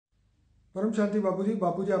परम शांति बापूजी।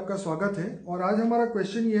 बापूजी आपका स्वागत है। और आज हमारा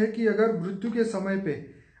क्वेश्चन ये है कि अगर मृत्यु के समय पे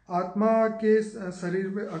आत्मा के शरीर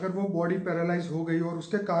में अगर वो बॉडी पैरालाइज हो गई और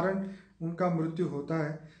उसके कारण उनका मृत्यु होता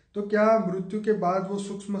है, तो क्या मृत्यु के बाद वो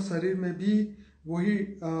सूक्ष्म शरीर में भी वही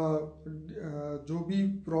जो भी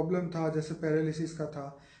प्रॉब्लम था, जैसे पैरालिसिस का था,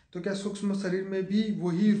 तो क्या सूक्ष्म शरीर में भी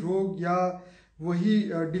वही रोग या वही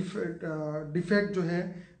डिफेक्ट जो है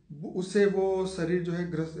उससे वो शरीर जो है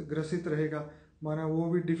ग्रसित रहेगा, माना वो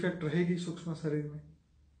भी डिफेक्ट रहेगी सूक्ष्म शरीर में?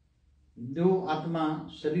 जो आत्मा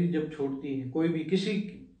शरीर जब छोड़ती है, कोई भी किसी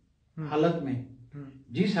हालत में,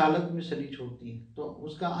 जिस हालत में शरीर छोड़ती है, तो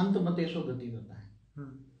उसका अंत मतेशो गति होता है।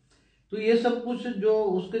 तो ये सब कुछ जो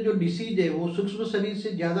उसके जो डिसीज है वो सूक्ष्म शरीर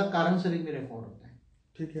से ज्यादा कारण शरीर में रिकॉर्ड होता है।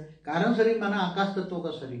 ठीक है। कारण शरीर माना आकाश तत्वों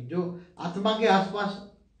का शरीर, जो आत्मा के आसपास,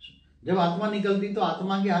 जब आत्मा निकलती तो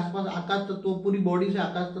आत्मा के आसपास आकाश तत्व, पूरी बॉडी से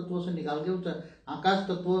आकाश तत्वों से निकाल के उस आकाश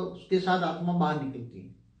तत्व के साथ आत्मा बाहर निकलती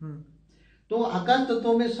है। तो आकाश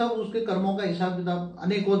तत्वों में सब उसके कर्मों का हिसाब किताब,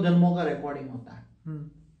 अनेकों जन्मों का रिकॉर्डिंग होता है।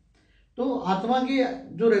 तो आत्मा के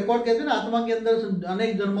जो रिकॉर्ड कहते हैं ना, आत्मा के अंदर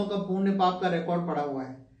अनेक जन्मों का पुण्य पाप का रिकॉर्ड पड़ा हुआ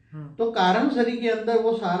है। तो कारण शरीर के अंदर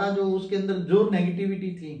वो सारा जो उसके अंदर जो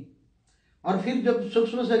नेगेटिविटी थी, और फिर जब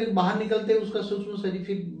सूक्ष्म शरीर बाहर निकलते उसका सूक्ष्म शरीर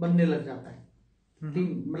फिर बनने लग जाता है।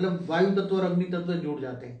 मतलब वायु तत्व और अग्नि तत्व जुड़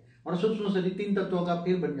जाते हैं और सूक्ष्म शरीर 3 तत्वों का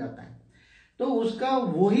फिर बन जाता है। तो उसका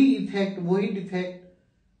वही इफेक्ट, वही डिफेक्ट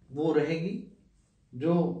वो रहेगी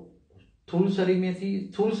जो स्थूल शरीर में थी।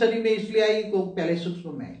 स्थूल शरीर में इसलिए आई को पहले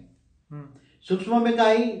सूक्ष्म में आई, सूक्ष्म में का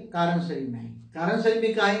आई, कारण शरीर में आई, कारण शरीर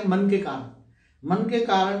में का आई, मन के कारण, मन के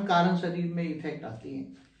कारण कारण शरीर में इफेक्ट आती है।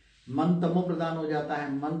 मन तमो प्रधान हो जाता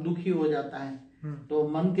है, मन दुखी हो जाता है, तो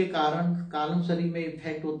मन के कारण कारण शरीर में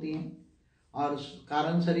इफेक्ट होती है। और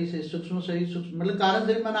कारण शरीर से सूक्ष्म शरीर, सूक्ष्म मतलब कारण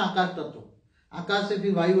शरीर माना आकाश तत्व, आकाश से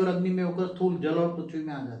फिर वायु और अग्नि में होकर स्थूल जल और पृथ्वी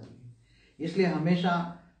में आ जाती है। इसलिए हमेशा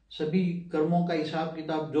सभी कर्मों का हिसाब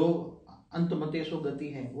किताब जो अंत मतेशो गति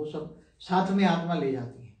है वो सब साथ में आत्मा ले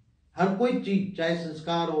जाती है। हर कोई चीज, चाहे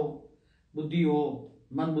संस्कार हो, बुद्धि हो,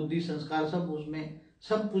 मन बुद्धि संस्कार, सब उसमें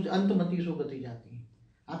सब कुछ अंत मतेशो गति जाती है।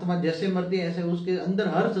 आत्मा जैसे मरती है ऐसे उसके अंदर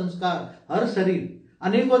हर संस्कार, हर शरीर,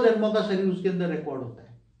 अनेकों जन्मों का शरीर उसके अंदर रिकॉर्ड होता है।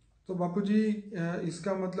 तो बापूजी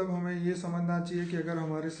इसका मतलब हमें ये समझना चाहिए कि अगर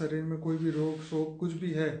हमारे शरीर में कोई भी रोग शोक कुछ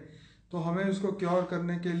भी है, तो हमें उसको क्योर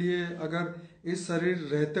करने के लिए अगर इस शरीर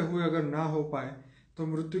रहते हुए अगर ना हो पाए, तो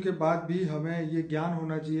मृत्यु के बाद भी हमें ये ज्ञान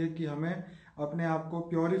होना चाहिए कि हमें अपने आप को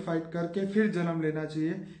प्योरीफाइड करके फिर जन्म लेना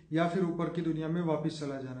चाहिए, या फिर ऊपर की दुनिया में वापस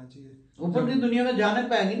चला जाना चाहिए। ऊपर की दुनिया में जाने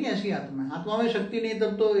पाएगी नहीं ऐसी आत्मा, आत्मा में शक्ति नहीं,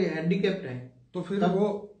 तब तो हैंडीकैप्ड है। तो फिर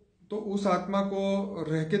वो तो उस आत्मा को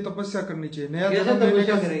रह के तपस्या करनी चाहिए। नया जन्म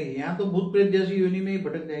तपस्या करेगी, यहाँ तो भूत प्रेत जैसी योनि में ही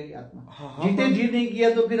भटक जाएगी आत्मा। जीते जी नहीं किया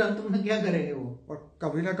तो फिर अंत में क्या करेंगे वो? और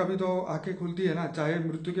कभी ना कभी तो आंखें खुलती है ना, चाहे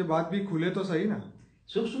मृत्यु के बाद भी खुले तो सही ना।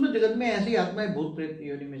 सूक्ष्म जगत में ऐसी आत्माएं भूत प्रेत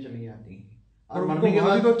योनि में चली जाती है, और मरने के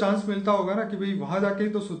बाद तो चांस मिलता होगा ना कि भाई वहां जाके ही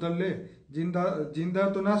तो सुधर ले, जिंदा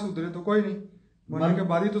तो ना सुधरे तो कोई नहीं, मरने के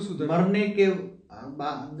बाद ही तो सुधर। मरने के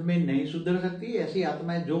बाद में नहीं सुधर सकती ऐसी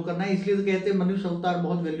आत्माएं, जो करना है। इसलिए तो कहते हैं मनुष्य अवतार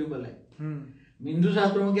बहुत वैल्यूबल है। हिंदू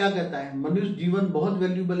शास्त्रों में क्या कहता है, मनुष्य जीवन बहुत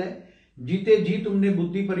वैल्यूबल है। जीते जी तुमने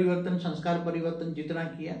बुद्धि परिवर्तन, संस्कार परिवर्तन जितना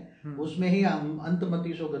किया उसमें ही अंत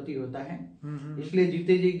मतीसो गति होता है। इसलिए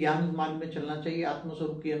जीते जी ज्ञान मार्ग में चलना चाहिए,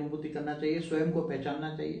 आत्मस्वरूप की अनुभूति करना चाहिए, स्वयं को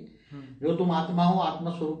पहचानना चाहिए। जो तुम आत्मा हो,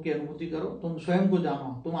 आत्मस्वरूप की अनुभूति करो, तुम स्वयं को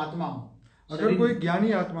जानो, तुम आत्मा हो। अगर कोई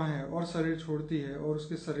ज्ञानी आत्मा है और शरीर छोड़ती है और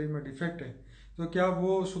उसके शरीर में डिफेक्ट है, तो क्या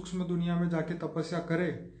वो सूक्ष्म दुनिया में जाके तपस्या करे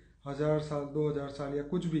 1000 साल, 2000 साल या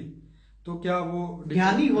कुछ भी, तो क्या वो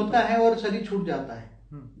ज्ञानी होता है और शरीर छूट जाता है?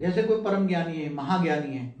 जैसे कोई परम ज्ञानी है,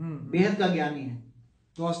 महाज्ञानी है, बेहद का ज्ञानी है,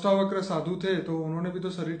 तो अष्टावक्र साधु थे तो उन्होंने भी तो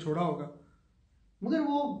शरीर छोड़ा होगा। मगर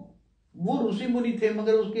वो ऋषि मुनि थे,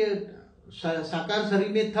 मगर उसके साकार शरीर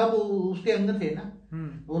में था, वो उसके अंग थे ना,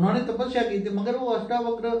 उन्होंने तपस्या की थी। मगर वो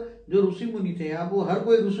अष्टावक्र जो ऋषि मुनि थे, अब वो हर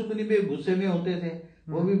कोई ऋषि मुनि में गुस्से में होते थे।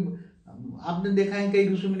 वो भी आपने देखा है कई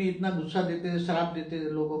ऋषि मुनि इतना गुस्सा देते थे, श्राप देते थे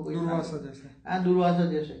लोगों को, दुर्वासा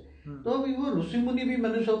जैसे। तो अभी वो ऋषि मुनि भी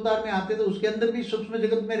मनुष्य अवतार में आते थे, उसके अंदर भी सूक्ष्म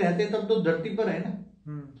जगत में रहते, तब तो धरती पर है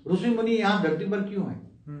ना। ऋषि मुनि यहाँ धरती पर क्यों है?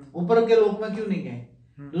 ऊपर के लोक में क्यों नहीं गए?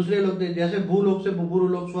 दूसरे लोग थे, जैसे भूलोक से बुभुरु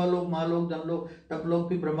लोक, स्वलोक, महालोक, जनलोक, तपलोक,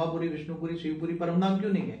 फिर ब्रह्मापुरी, विष्णुपुरी, शिवपुरी, परमधाम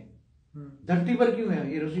क्यों नहीं गए? धरती पर क्यों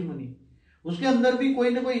है ये ऋषि मुनि? उसके अंदर भी कोई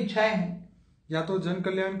ना कोई इच्छाएं हैं। या तो जन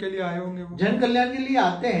कल्याण के लिए आए होंगे, वो जन कल्याण के लिए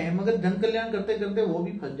आते हैं, मगर जन कल्याण करते करते वो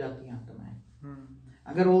भी फंस जाती हैं आत्माएं।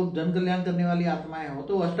 अगर वो जन कल्याण करने वाली आत्माएं हो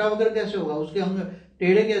तो अष्टावक्र कैसे होगा? उसके अंग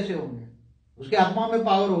टेढ़े कैसे होंगे? उसके आत्मा में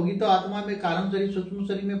पावर होगी तो आत्मा में कारण शरीर, सूक्ष्म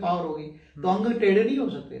शरीर में पावर होगी, तो अंग टेढ़े नहीं हो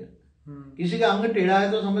सकते। किसी का अंग टेढ़ा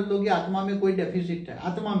है तो समझ लो कि आत्मा में कोई डेफिसिट है,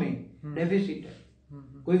 आत्मा में डेफिसिट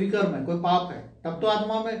है। कोई विकर्म है, कोई पाप है, तब तो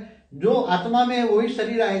आत्मा में, जो आत्मा में है वही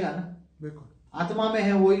शरीर आएगा ना। बिल्कुल, आत्मा में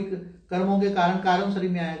है वही कर्मों के कारण कारण शरीर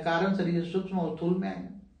में आएगा, कारण शरीर सूक्ष्म और स्थूल में आएगा।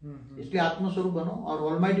 इसलिए आत्मस्वरूप बनो और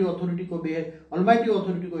ऑलमाइटी अथॉरिटी को भी, ऑलमाइटी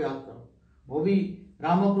अथॉरिटी को याद करो। वो भी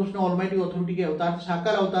रामकृष्ण ऑलमाइटी अथॉरिटी के अवतार,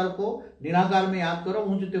 साकार अवतार को निराकार में याद करो।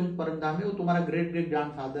 ऊंचते ऊंच परम धाम में, वो तुम्हारा ग्रेट ग्रेट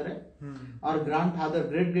ग्रैंड फादर है। और grand father,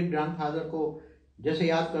 great great grand father को जैसे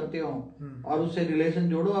याद करते हो और उससे रिलेशन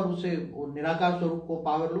जोड़ो और उससे निराकार स्वरूप को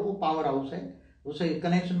पावर लो। वो पावर हाउस है, उससे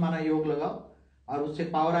कनेक्शन माना योग लगाओ और उससे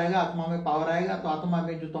पावर आएगा, आत्मा में पावर आएगा। तो आत्मा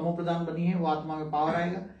में जो तमो प्रधान बनी है वो आत्मा में पावर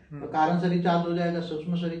आएगा, तो कारण शरीर चार्ज हो जाएगा,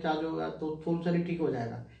 सूक्ष्म शरीर चार्ज होगा, तो स्थूल शरीर ठीक हो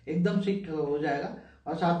जाएगा, एकदम ठीक हो जाएगा।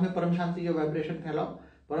 और साथ में परम शांति के वाइब्रेशन फैलाओ,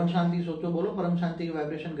 परम शांति सोचो, बोलो परम शांति के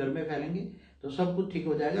वाइब्रेशन घर में फैलेंगे तो सब कुछ ठीक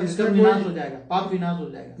हो जाएगा, इसमें विनाश हो जाएगा, पाप विनाश हो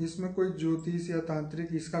जाएगा। इसमें कोई ज्योतिष या तांत्रिक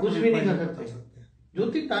इसका कुछ भी नहीं कर सकते।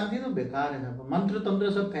 ज्योतिष तांत्रिक तो बेकार है, मंत्र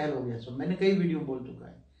तंत्र सब फैल हो गया सब। मैंने कई वीडियो बोल चुका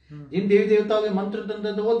है। जिन देवी देवताओं के मंत्र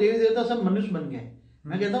तंत्र, तो वो देवी देवता सब मनुष्य बन गए।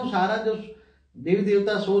 मैं कहता हूँ सारा जो देवी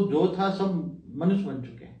देवता जो था सब मनुष्य बन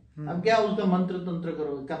चुके हैं। अब क्या उसका मंत्र तंत्र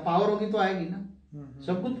करोगे, क्या पावर होगी तो आएगी ना।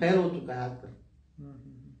 सब कुछ फैल हो चुका है आजकल।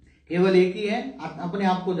 केवल एक ही है, अपने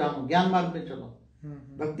आप को जानो, ज्ञान मार्ग में चलो।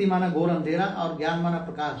 भक्ति माना घोर अंधेरा और ज्ञान माना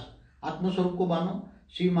प्रकाश। आत्मस्वरूप को मानो।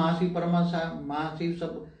 शिव महाशिव महाशिव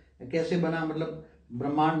सब कैसे बना, मतलब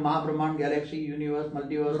ब्रह्मांड, महाब्रह्मांड, गैलेक्सी, यूनिवर्स,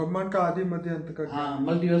 मल्टीवर्स, ब्रह्मांड का आदि मध्य अंत का, हाँ,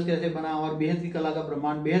 मल्टीवर्स कैसे बना, और बेहद की कला का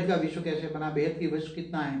ब्रह्मांड, बेहद का विश्व कैसे बना, बेहद की विश्व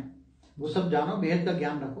कितना है, वो सब जानो। बेहद का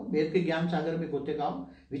ज्ञान रखो, बेहद के ज्ञान सागर में गोते खाओ,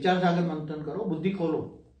 विचार सागर मंथन करो, बुद्धि खोलो।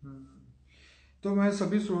 तो मैं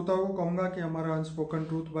सभी श्रोताओं को कहूंगा कि हमारा अनस्पोकन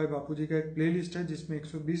ट्रूथ बाय बापूजी का एक प्लेलिस्ट है जिसमें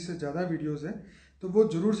 120 से ज़्यादा वीडियोस हैं, तो वो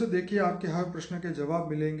जरूर से देखिए, आपके हर प्रश्न के जवाब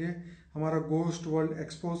मिलेंगे। हमारा गोस्ट वर्ल्ड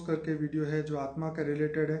एक्सपोज करके वीडियो है जो आत्मा का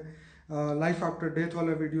रिलेटेड है, लाइफ आफ्टर डेथ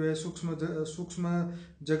वाला वीडियो है, सूक्ष्म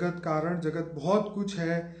जगत, कारण जगत, बहुत कुछ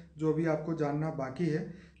है जो अभी आपको जानना बाकी है।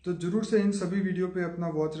 तो जरूर से इन सभी वीडियो पे अपना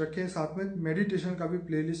वॉच रखें। साथ में मेडिटेशन का भी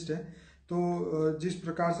प्लेलिस्ट है। तो जिस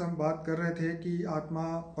प्रकार से हम बात कर रहे थे कि आत्मा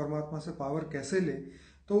परमात्मा से पावर कैसे ले,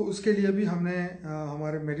 तो उसके लिए भी हमने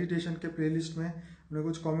हमारे मेडिटेशन के प्लेलिस्ट में हमने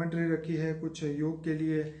कुछ कमेंट्री रखी है, कुछ योग के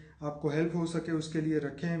लिए आपको हेल्प हो सके उसके लिए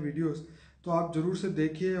रखे हैं वीडियोस। तो आप जरूर से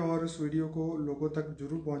देखिए और इस वीडियो को लोगों तक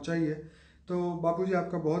जरूर पहुंचाइए। तो बापूजी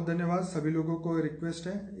आपका बहुत धन्यवाद। सभी लोगों को रिक्वेस्ट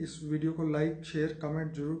है इस वीडियो को लाइक, शेयर,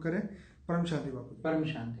 कमेंट जरूर करें। परम शांति बापूजी। परम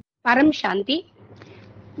शांति। परम शांति।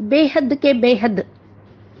 బేహద్ కే బేహద్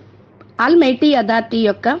ఆల్మైటీ అథారిటీ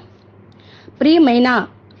యొక్క ప్రియమైన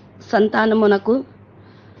సంతానమునకు,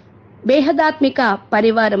 బేహదాత్మిక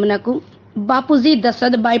పరివారమునకు, బాపూజీ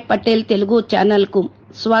దశరథభాయ్ పటేల్ తెలుగు ఛానల్కు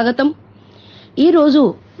స్వాగతం. ఈరోజు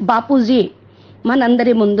బాపూజీ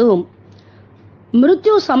మనందరి ముందు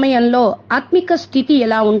మృత్యు సమయంలో ఆత్మిక స్థితి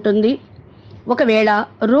ఎలా ఉంటుంది, ఒకవేళ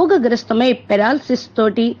రోగగ్రస్తమై పెరాలసిస్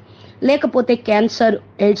తోటి లేకపోతే క్యాన్సర్,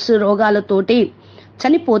 ఎయిడ్స్ రోగాలతోటి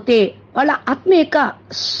చనిపోతే వాళ్ళ ఆత్మీయ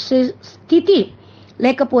స్థితి,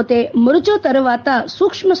 లేకపోతే మృత్యు తరువాత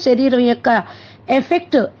సూక్ష్మ శరీరం యొక్క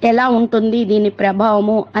ఎఫెక్ట్ ఎలా ఉంటుంది, దీని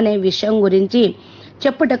ప్రభావము అనే విషయం గురించి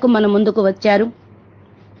చెప్పుటకు మన ముందుకు వచ్చారు.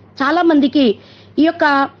 చాలా మందికి ఈ యొక్క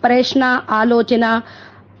ప్రశ్న, ఆలోచన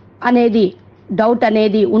అనేది, డౌట్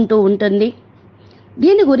అనేది ఉంటూ ఉంటుంది.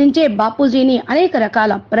 దీని గురించే బాపూజీని అనేక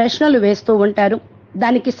రకాల ప్రశ్నలు వేస్తూ ఉంటారు.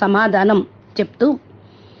 దానికి సమాధానం చెప్తూ,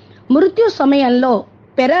 మృత్యు సమయంలో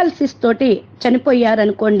పెరాలసిస్ తోటి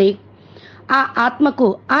చనిపోయారనుకోండి, ఆ ఆత్మకు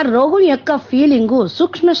ఆ రోగం యొక్క ఫీలింగు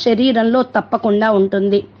సూక్ష్మ శరీరంలో తప్పకుండా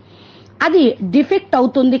ఉంటుంది. అది డిఫెక్ట్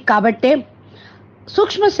అవుతుంది కాబట్టే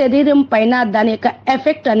సూక్ష్మ శరీరం పైన దాని యొక్క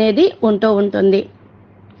ఎఫెక్ట్ అనేది ఉంటూ ఉంటుంది.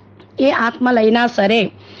 ఏ ఆత్మలైనా సరే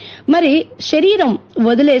మరి శరీరం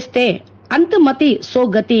వదిలేస్తే అంతిమతి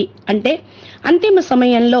సోగతి అంటే అంతిమ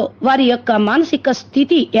సమయంలో వారి యొక్క మానసిక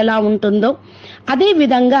స్థితి ఎలా ఉంటుందో అదే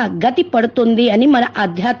విధంగా గతి పడుతుంది అని మన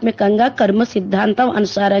ఆధ్యాత్మికంగా కర్మ సిద్ధాంతం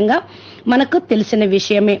అనుసారంగా మనకు తెలిసిన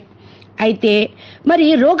విషయమే. అయితే మరి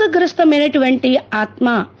రోగగ్రస్తమైనటువంటి ఆత్మ,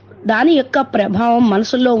 దాని యొక్క ప్రభావం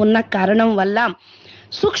మనసులో ఉన్న కారణం వల్ల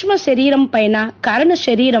సూక్ష్మ శరీరం పైన, కారణ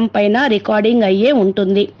శరీరం పైన రికార్డింగ్ అయ్యే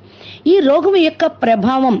ఉంటుంది. ఈ రోగం యొక్క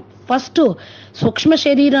ప్రభావం ఫస్ట్ సూక్ష్మ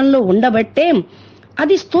శరీరంలో ఉండబట్టే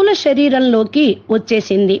అది స్థూల శరీరంలోకి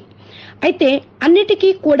వచ్చేసింది. అయితే అన్నిటికీ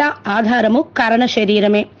కూడా ఆధారము కారణ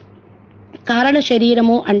శరీరమే. కారణ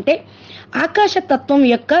శరీరము అంటే ఆకాశతత్వం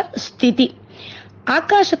యొక్క స్థితి.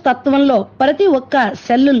 ఆకాశతత్వంలో ప్రతి ఒక్క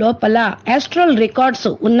సెల్ లోపల ఆస్ట్రల్ రికార్డ్స్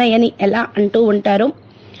ఉన్నాయని ఎలా అంటూ ఉంటారు,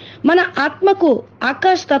 మన ఆత్మకు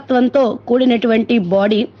ఆకాశతత్వంతో కూడినటువంటి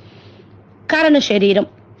బాడీ కారణ శరీరం.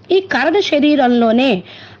 ఈ కారణ శరీరంలోనే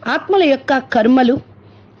ఆత్మల యొక్క కర్మలు,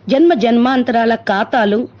 జన్మ జన్మాంతరాల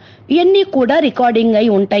ఖాతాలు ఇవన్నీ కూడా రికార్డింగ్ అయి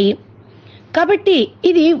ఉంటాయి. కాబట్టి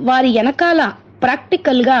ఇది వారి వెనకాల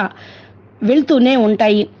ప్రాక్టికల్గా వెళ్తూనే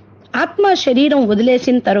ఉంటాయి. ఆత్మ శరీరం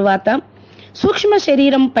వదిలేసిన తరువాత సూక్ష్మ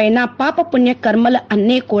శరీరం పైన పాపపుణ్య కర్మలు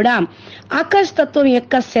అన్నీ కూడా ఆకాశతత్వం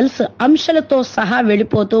యొక్క సెల్స్ అంశాలతో సహా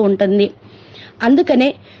వెళ్ళిపోతూ ఉంటుంది. అందుకనే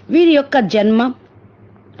వీరి యొక్క జన్మ,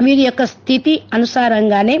 వీరి యొక్క స్థితి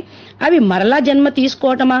అనుసారంగానే అవి మరలా జన్మ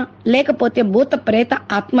తీసుకోవటమా లేకపోతే భూత ప్రేత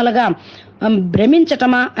ఆత్మలుగా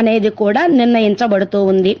భ్రమించటమా అనేది కూడా నిర్ణయించబడుతూ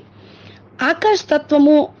ఉంది.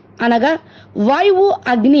 ఆకాశతత్వము అనగా వాయువు,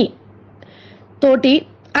 అగ్ని తోటి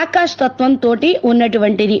ఆకాశతత్వం తోటి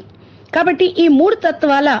ఉన్నటువంటిది. కాబట్టి ఈ 3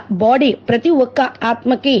 తత్వాల బాడీ ప్రతి ఒక్క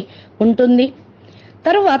ఆత్మకి ఉంటుంది.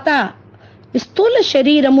 తరువాత స్థూల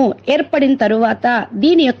శరీరము ఏర్పడిన తరువాత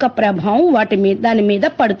దీని యొక్క ప్రభావం దాని మీద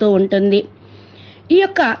పడుతూ ఉంటుంది. ఈ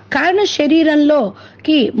యొక్క కారణ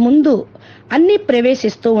శరీరంలోకి ముందు అన్ని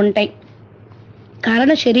ప్రవేశిస్తూ ఉంటాయి.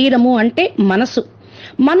 కారణ శరీరము అంటే మనసు,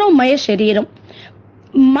 మనోమయ శరీరం.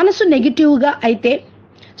 మనసు నెగిటివ్గా అయితే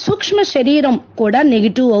సూక్ష్మ శరీరం కూడా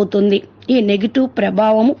నెగిటివ్ అవుతుంది. ఈ నెగిటివ్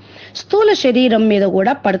ప్రభావము స్థూల శరీరం మీద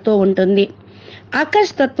కూడా పడుతూ ఉంటుంది.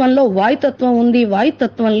 ఆకాశతత్వంలో వాయుతత్వం ఉంది,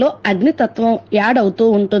 వాయుతత్వంలో అగ్నితత్వం యాడ్ అవుతూ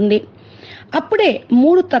ఉంటుంది. అప్పుడే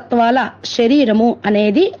 3 తత్వాల శరీరము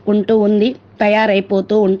అనేది ఉంటూ ఉంది,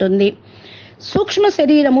 తయారైపోతూ ఉంటుంది. సూక్ష్మ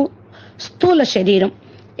శరీరము, స్థూల శరీరం.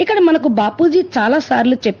 ఇక్కడ మనకు బాపూజీ చాలా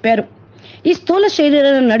సార్లు చెప్పారు, ఈ స్థూల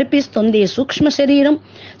శరీరాన్ని నడిపిస్తుంది సూక్ష్మ శరీరం,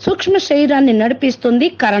 సూక్ష్మ శరీరాన్ని నడిపిస్తుంది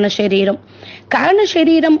కారణ శరీరం. కారణ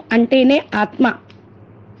శరీరం అంటేనే ఆత్మ.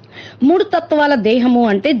 3 తత్వాల దేహము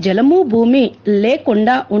అంటే జలము, భూమి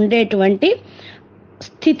లేకుండా ఉండేటువంటి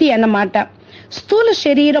స్థితి అన్నమాట. స్థూల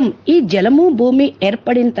శరీరం ఈ జలము, భూమి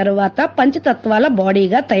ఏర్పడిన తర్వాత పంచతత్వాల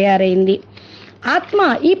బాడీగా తయారైంది. ఆత్మ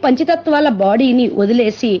ఈ పంచతత్వాల బాడీని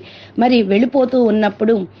వదిలేసి మరి వెళ్ళిపోతూ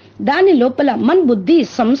ఉన్నప్పుడు దాని లోపల మన బుద్ధి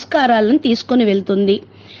సంస్కారాలను తీసుకొని వెళ్తుంది.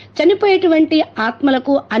 చనిపోయేటువంటి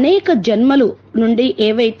ఆత్మలకు అనేక జన్మలు నుండి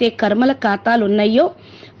ఏవైతే కర్మల ఖాతాలు ఉన్నాయో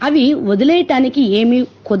అవి వదిలేయటానికి ఏమీ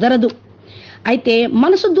కుదరదు. అయితే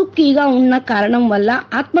మనసు దుఃఖీగా ఉన్న కారణం వల్ల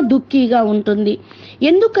ఆత్మ దుఃఖీగా ఉంటుంది.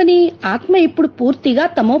 ఎందుకని? ఆత్మ ఇప్పుడు పూర్తిగా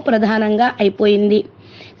తమో ప్రధానంగా అయిపోయింది.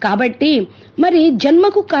 కాబట్టి మరి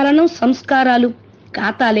జన్మకు కారణం సంస్కారాలు,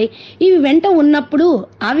 ఖాతాలే. ఇవి వెంట ఉన్నప్పుడు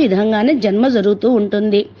ఆ విధంగానే జన్మ జరుగుతూ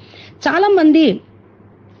ఉంటుంది. చాలా మంది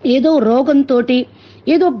ఏదో రోగంతో,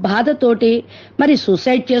 ఏదో బాధతోటి మరి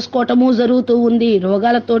సూసైడ్ చేసుకోవటము జరుగుతూ ఉంది.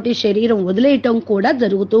 రోగాలతోటి శరీరం వదిలేయటం కూడా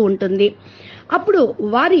జరుగుతూ ఉంటుంది. అప్పుడు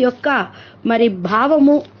వారి యొక్క మరి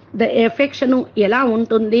భావము, ఎఫెక్షను ఎలా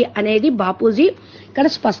ఉంటుంది అనేది బాపూజీ ఇక్కడ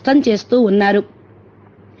స్పష్టం చేస్తూ ఉన్నారు.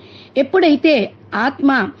 ఎప్పుడైతే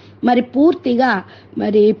ఆత్మ మరి పూర్తిగా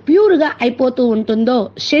మరి ప్యూర్గా అయిపోతూ ఉంటుందో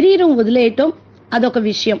శరీరం వదిలేయటం అదొక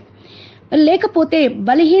విషయం. లేకపోతే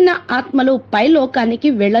బలహీన ఆత్మలు పైలోకానికి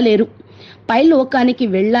వెళ్ళలేరు. పైలోకానికి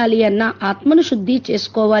వెళ్ళాలి అన్న ఆత్మను శుద్ధి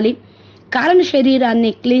చేసుకోవాలి, కారణ శరీరాన్ని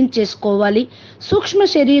క్లీన్ చేసుకోవాలి, సూక్ష్మ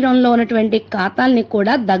శరీరంలో ఉన్నటువంటి ఖాతాల్ని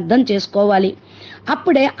కూడా దగ్ధం చేసుకోవాలి.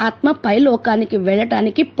 అప్పుడే ఆత్మ పైలోకానికి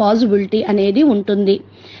వెళ్ళటానికి పాసిబిలిటీ అనేది ఉంటుంది.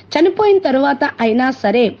 చనిపోయిన తర్వాత అయినా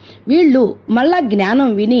సరే వీళ్ళు మళ్ళా జ్ఞానం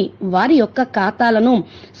విని వారి యొక్క ఖాతాలను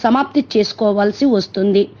సమాప్తి చేసుకోవాల్సి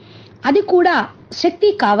వస్తుంది. అది కూడా శక్తి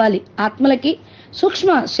కావాలి ఆత్మలకి.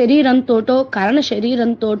 సూక్ష్మ శరీరంతోటో కారణ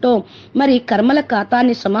శరీరంతోటో మరి కర్మల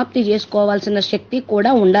ఖాతాన్ని సమాప్తి చేసుకోవాల్సిన శక్తి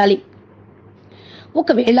కూడా ఉండాలి.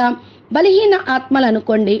 ఒకవేళ బలహీన ఆత్మలు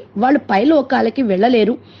అనుకోండి, వాళ్ళు పైలోకాలకి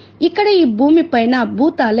వెళ్ళలేరు. ఇక్కడ ఈ భూమి పైన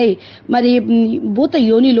భూతాలై మరి భూత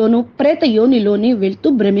యోనిలోను ప్రేత యోనిలోని వెళ్తూ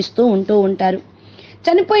భ్రమిస్తూ ఉంటూ ఉంటారు.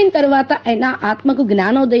 చనిపోయిన తర్వాత అయినా ఆత్మకు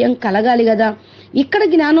జ్ఞానోదయం కలగాలి కదా. ఇక్కడ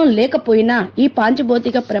జ్ఞానం లేకపోయినా ఈ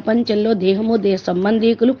పాంచభౌతిక ప్రపంచంలో దేహము, దేహ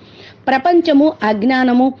సంబంధీకులు, ప్రపంచము,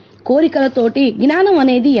 అజ్ఞానము, కోరికలతోటి జ్ఞానం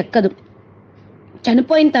అనేది ఎక్కదు.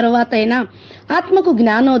 చనిపోయిన తర్వాత అయినా ఆత్మకు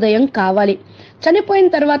జ్ఞానోదయం కావాలి. చనిపోయిన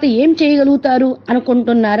తర్వాత ఏం చేయగలుగుతారు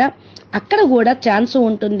అనుకుంటున్నారా? అక్కడ కూడా ఛాన్స్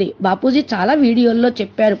ఉంటుంది. బాపూజీ చాలా వీడియోల్లో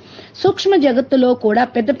చెప్పారు. సూక్ష్మ జగత్తులో కూడా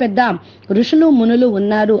పెద్ద పెద్ద ఋషులు, మునులు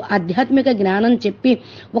ఉన్నారు. ఆధ్యాత్మిక జ్ఞానం చెప్పి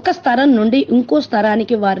ఒక స్థరం నుండి ఇంకో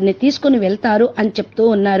స్థరానికి వారిని తీసుకుని వెళ్తారు అని చెప్తూ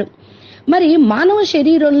ఉన్నారు. మరి మానవ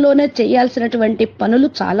శరీరంలోనే చేయాల్సినటువంటి పనులు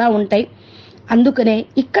చాలా ఉంటాయి. అందుకనే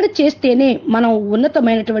ఇక్కడ చేస్తేనే మనం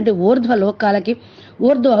ఉన్నతమైనటువంటి ఊర్ధ్వ లోకాలకి,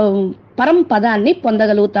 పరం పదాన్ని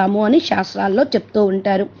పొందగలుగుతాము అని శాస్త్రాల్లో చెప్తూ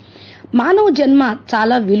ఉంటారు. మానవ జన్మ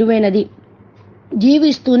చాలా విలువైనది.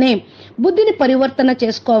 జీవిస్తూనే బుద్ధిని పరివర్తన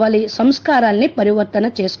చేసుకోవాలి, సంస్కారాల్ని పరివర్తన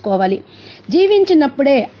చేసుకోవాలి.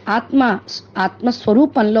 జీవించినప్పుడే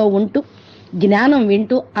ఆత్మస్వరూపంలో ఉంటూ జ్ఞానం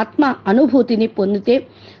వింటూ ఆత్మ అనుభూతిని పొందితే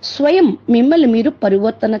స్వయం మిమ్మల్ని మీరు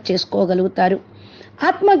పరివర్తన చేసుకోగలుగుతారు.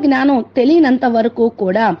 ఆత్మ జ్ఞానం తెలియనంత వరకు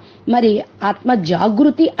కూడా మరి ఆత్మ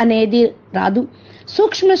జాగృతి అనేది రాదు.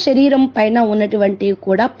 సూక్ష్మ శరీరం పైన ఉన్నటువంటివి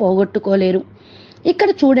కూడా పోగొట్టుకోలేరు. ఇక్కడ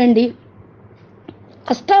చూడండి,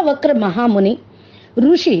 అష్టావక్ర మహాముని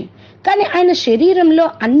ఋషి, కానీ ఆయన శరీరంలో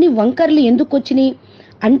అన్ని వంకర్లు ఎందుకు వచ్చినాయి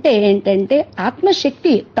అంటే ఏంటంటే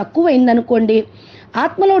ఆత్మశక్తి తక్కువైందనుకోండి,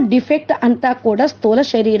 ఆత్మలో డిఫెక్ట్ అంతా కూడా స్థూల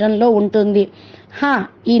శరీరంలో ఉంటుంది.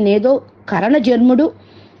 ఈయనేదో కరణజన్ముడు,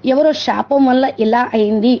 ఎవరో శాపం వల్ల ఇలా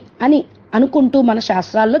అయింది అని అనుకుంటూ మన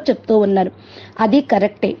శాస్త్రాల్లో చెప్తూ ఉన్నారు. అది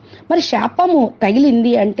కరెక్టే. మరి శాపము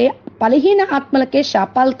తగిలింది అంటే బలహీన ఆత్మలకే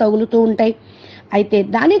శాపాలు తగులుతూ ఉంటాయి. అయితే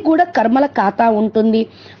దానికి కూడా కర్మల ఖాతా ఉంటుంది.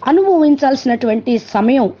 అనుభవించాల్సినటువంటి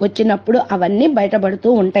సమయం వచ్చినప్పుడు అవన్నీ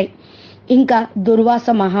బయటపడుతూ ఉంటాయి. ఇంకా దుర్వాస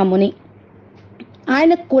మహాముని,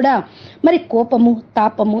 ఆయనకు కూడా మరి కోపము,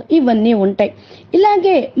 తాపము ఇవన్నీ ఉంటాయి.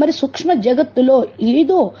 ఇలాగే మరి సూక్ష్మ జగత్తులో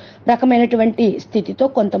ఏదో రకమైనటువంటి స్థితితో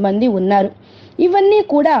కొంతమంది ఉన్నారు. ఇవన్నీ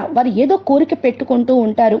కూడా వారు ఏదో కోరిక పెట్టుకుంటూ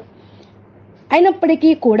ఉంటారు.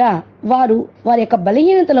 అయినప్పటికీ కూడా వారి యొక్క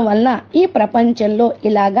బలహీనతల వలన ఈ ప్రపంచంలో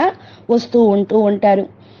ఇలాగా వస్తూ ఉంటూ ఉంటారు.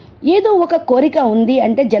 ఏదో ఒక కోరిక ఉంది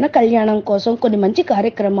అంటే జన కళ్యాణం కోసం కొన్ని మంచి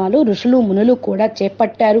కార్యక్రమాలు ఋషులు మునులు కూడా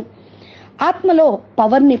చేపట్టారు. ఆత్మలో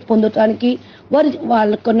పవర్ని పొందటానికి,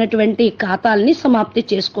 వాళ్ళకున్నటువంటి ఖాతాల్ని సమాప్తి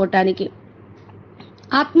చేసుకోవటానికి.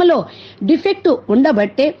 ఆత్మలో డిఫెక్ట్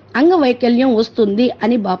ఉండబట్టే అంగవైకల్యం వస్తుంది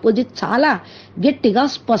అని బాపూజీ చాలా గట్టిగా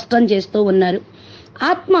స్పష్టం చేస్తూ ఉన్నారు.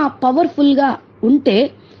 ఆత్మ పవర్ఫుల్ గా ఉంటే,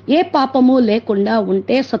 ఏ పాపము లేకుండా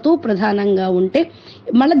ఉంటే, సతు ప్రధానంగా ఉంటే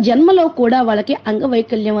మన జన్మలో కూడా వాళ్ళకి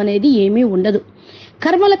అంగవైకల్యం అనేది ఏమీ ఉండదు.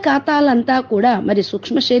 కర్మల ఖాతాలంతా కూడా మరి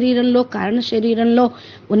సూక్ష్మ శరీరంలో, కారణ శరీరంలో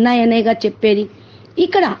ఉన్నాయనేగా చెప్పేది.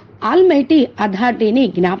 ఇక్కడ ఆల్మైటీ అథారిటీని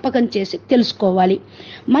జ్ఞాపకం చేసి తెలుసుకోవాలి.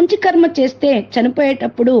 మంచి కర్మ చేస్తే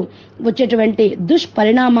చనిపోయేటప్పుడు వచ్చేటువంటి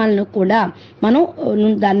దుష్పరిణామాలను కూడా మనం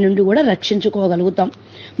దాని నుండి కూడా రక్షించుకోగలుగుతాం.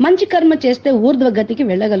 మంచి కర్మ చేస్తే ఊర్ధ్వగతికి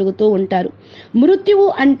వెళ్ళగలుగుతూ ఉంటారు. మృత్యువు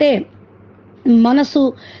అంటే మనసు,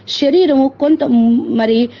 శరీరము కొంత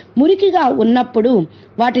మరి మురికిగా ఉన్నప్పుడు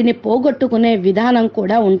వాటిని పోగొట్టుకునే విధానం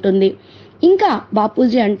కూడా ఉంటుంది. ఇంకా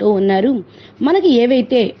బాపూజీ అంటూ ఉన్నారు, మనకి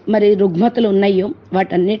ఏవైతే మరి రుగ్మతలు ఉన్నాయో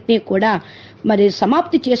వాటన్నిటినీ కూడా మరి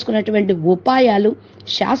సమాప్తి చేసుకున్నటువంటి ఉపాయాలు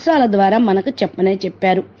శాస్త్రాల ద్వారా మనకు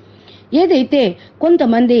చెప్పారు. ఏదైతే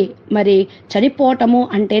కొంతమంది మరి చనిపోవటము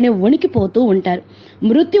అంటేనే వణికిపోతూ ఉంటారు,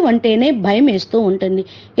 మృత్యు అంటేనే భయం వేస్తూ ఉంటుంది.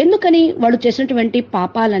 ఎందుకని? వాళ్ళు చేసినటువంటి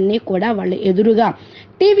పాపాలన్నీ కూడా వాళ్ళ ఎదురుగా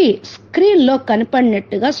టీవీ స్క్రీన్లో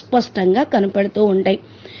కనపడినట్టుగా స్పష్టంగా కనపడుతూ ఉంటాయి.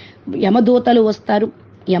 యమదూతలు వస్తారు,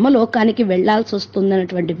 యమలోకానికి వెళ్లాల్సి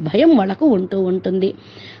వస్తుందన్నటువంటి భయం వాళ్ళకు ఉంటూ ఉంటుంది.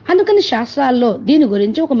 అందుకని శాస్త్రాల్లో దీని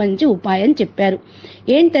గురించి ఒక మంచి ఉపాయం చెప్పారు.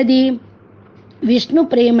 ఏంటది? విష్ణు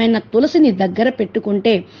ప్రియమైన తులసిని దగ్గర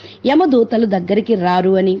పెట్టుకుంటే యమదూతలు దగ్గరికి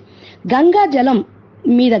రారు అని, గంగా జలం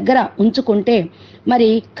మీ దగ్గర ఉంచుకుంటే మరి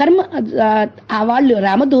వాళ్ళు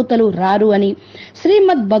రామదూతలు రారు అని,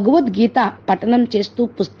 శ్రీమద్ భగవద్గీత పఠనం చేస్తూ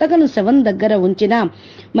పుస్తకం శవం దగ్గర ఉంచిన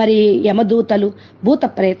మరి యమదూతలు, భూత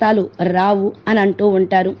ప్రేతాలు రావు అని అంటూ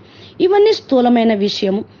ఉంటారు. ఇవన్నీ స్థూలమైన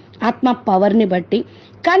విషయము, ఆత్మ పవర్ని బట్టి.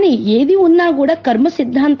 కానీ ఏది ఉన్నా కూడా కర్మ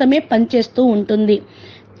సిద్ధాంతమే పనిచేస్తూ ఉంటుంది.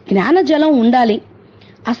 జ్ఞానజలం ఉండాలి.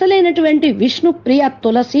 అసలైనటువంటి విష్ణు ప్రియ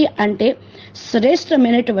తులసి అంటే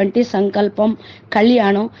శ్రేష్టమైనటువంటి సంకల్పం,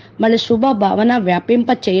 కళ్యాణం, మళ్ళీ శుభ భావన వ్యాపింప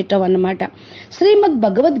చేయటం అన్నమాట. శ్రీమద్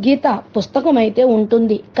భగవద్గీత పుస్తకం అయితే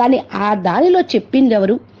ఉంటుంది, కానీ ఆ దానిలో చెప్పింది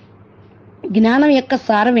ఎవరు? జ్ఞానం యొక్క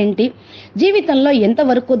సారం ఏంటి, జీవితంలో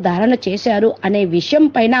ఎంతవరకు ధారణ చేశారు అనే విషయం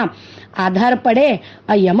పైన ఆధారపడే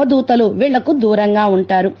ఆ యమదూతలు వీళ్లకు దూరంగా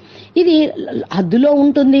ఉంటారు. ఇది హద్దులో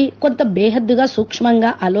ఉంటుంది. కొంత బేహద్దుగా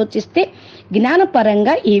సూక్ష్మంగా ఆలోచిస్తే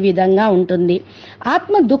జ్ఞానపరంగా ఈ విధంగా ఉంటుంది.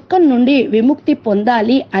 ఆత్మ దుఃఖం నుండి విముక్తి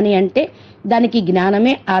పొందాలి అని అంటే దానికి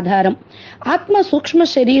జ్ఞానమే ఆధారం. ఆత్మ సూక్ష్మ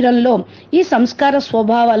శరీరంలో ఈ సంస్కార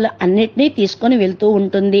స్వభావాలు అన్నిటినీ తీసుకొని వెళ్తూ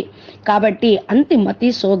ఉంటుంది. కాబట్టి అంతిమతి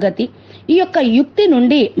సోగతి, ఈ యొక్క యుక్తి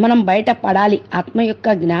నుండి మనం బయటపడాలి, ఆత్మ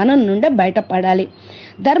యొక్క జ్ఞానం నుండి బయటపడాలి.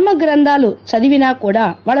 ధర్మ గ్రంథాలు చదివినా కూడా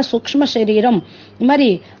వాళ్ళ సూక్ష్మ శరీరం మరి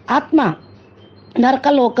ఆత్మ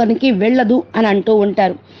నరకలోకానికి వెళ్ళదు అని అంటూ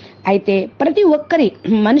ఉంటారు. అయితే ప్రతి ఒక్కరి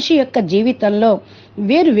మనిషి యొక్క జీవితంలో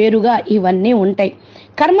వేరువేరుగా ఇవన్నీ ఉంటాయి.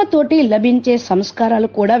 కర్మతోటి లభించే సంస్కారాలు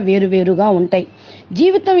కూడా వేరువేరుగా ఉంటాయి.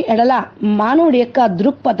 జీవితం ఎడల మానవుడి యొక్క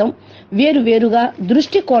దృక్పథం వేరువేరుగా,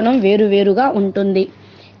 దృష్టికోణం వేరువేరుగా ఉంటుంది.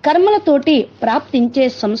 కర్మలతోటి ప్రాప్తించే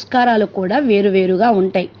సంస్కారాలు కూడా వేరువేరుగా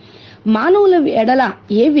ఉంటాయి. మానవుల ఎడల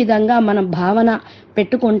ఏ విధంగా మనం భావన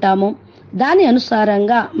పెట్టుకుంటామో దాని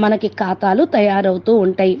అనుసారంగా మనకి ఖాతాలు తయారవుతూ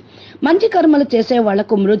ఉంటాయి. మంచి కర్మలు చేసే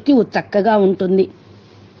వాళ్లకు మృత్యువు చక్కగా ఉంటుంది,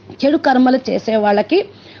 చెడు కర్మలు చేసే వాళ్ళకి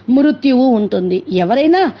మృత్యువు ఉంటుంది.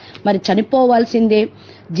 ఎవరైనా మరి చనిపోవాల్సిందే,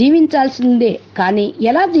 జీవించాల్సిందే. కానీ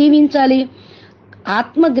ఎలా జీవించాలి?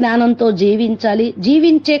 ఆత్మ జ్ఞానంతో జీవించాలి,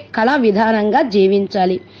 జీవించే కళా విధానంగా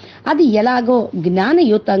జీవించాలి. అది ఎలాగో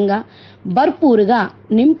జ్ఞానయుతంగా భర్పూరుగా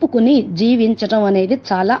నింపుకుని జీవించటం అనేది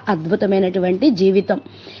చాలా అద్భుతమైనటువంటి జీవితం.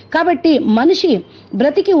 కాబట్టి మనిషి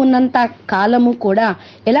బ్రతికి ఉన్నంత కాలము కూడా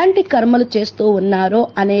ఎలాంటి కర్మలు చేస్తూ ఉన్నారో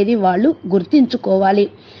అనేది వాళ్ళు గుర్తించుకోవాలి.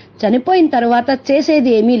 చనిపోయిన తర్వాత చేసేది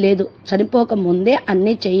ఏమీ లేదు, చనిపోక ముందే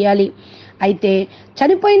అన్నీ చేయాలి. అయితే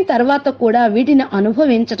చనిపోయిన తర్వాత కూడా వీటిని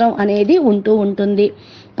అనుభవించటం అనేది ఉంటూ ఉంటుంది.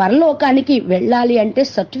 పరలోకానికి వెళ్ళాలి అంటే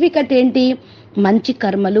సర్టిఫికెట్ ఏంటి? మంచి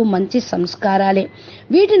కర్మలు, మంచి సంస్కారాలే.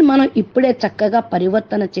 వీటిని మనం ఇప్పుడే చక్కగా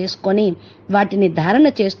పరివర్తన చేసుకొని వాటిని ధారణ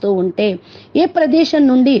చేస్తూ ఉంటే ఏ ప్రదేశం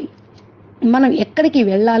నుండి మనం ఎక్కడికి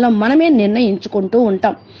వెళ్ళాలో మనమే నిర్ణయించుకుంటూ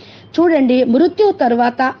ఉంటాం. చూడండి, మృత్యు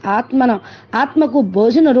తర్వాత ఆత్మకు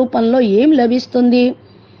భోజన రూపంలో ఏం లభిస్తుంది?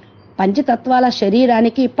 పంచతత్వాల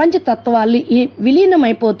శరీరానికి పంచతత్వాలు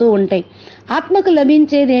విలీనమైపోతూ ఉంటాయి. ఆత్మకు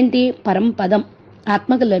లభించేది ఏంటి? పరంపదం.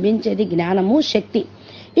 ఆత్మకు లభించేది జ్ఞానము, శక్తి.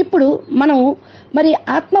 ఇప్పుడు మనం మరి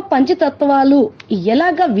ఆత్మ పంచతత్వాలు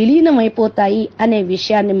ఎలాగ విలీనమైపోతాయి అనే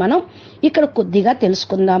విషయాన్ని మనం ఇక్కడ కొద్దిగా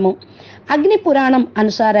తెలుసుకుందాము. అగ్ని పురాణం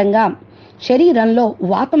అనుసారంగా శరీరంలో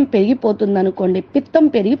వాతం పెరిగిపోతుందనుకోండి, పిత్తం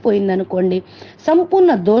పెరిగిపోయిందనుకోండి,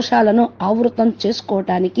 సంపూర్ణ దోషాలను ఆవృతం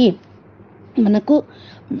చేసుకోవటానికి మనకు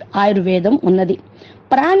ఆయుర్వేదం ఉన్నది.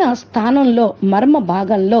 ప్రాణ స్థానంలో మర్మ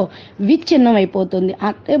భాగంలో విచ్ఛిన్నం అయిపోతుంది.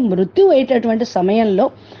 అంటే మృత్యు అయ్యేటటువంటి సమయంలో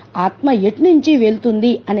ఆత్మ ఎటు నుంచి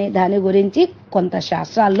వెళ్తుంది అనే దాని గురించి కొంత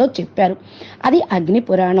శాస్త్రాల్లో చెప్పారు. అది అగ్ని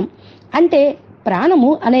పురాణం. అంటే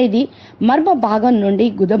ప్రాణము అనేది మర్మ భాగం నుండి,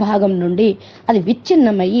 గుద భాగం నుండి అది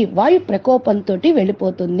విచ్ఛిన్నమయ్యి వాయు ప్రకోపంతో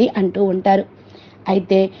వెళ్ళిపోతుంది అంటూ ఉంటారు.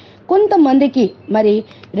 అయితే కొంతమందికి మరి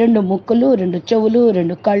 2 ముక్కులు, 2 చెవులు,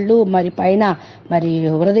 2 కళ్ళు, మరి పైన మరి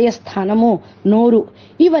హృదయ స్థానము, నోరు,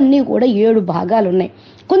 ఇవన్నీ కూడా 7 భాగాలు ఉన్నాయి.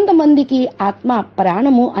 కొంతమందికి ఆత్మ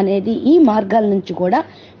ప్రాణము అనేది ఈ మార్గాల నుంచి కూడా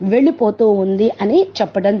వెళ్ళిపోతూ ఉంది అని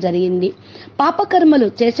చెప్పడం జరిగింది. పాపకర్మలు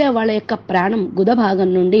చేసే వాళ్ళ యొక్క ప్రాణం గుద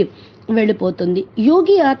భాగం నుండి వెళ్ళిపోతుంది.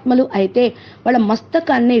 యోగి ఆత్మలు అయితే వాళ్ళ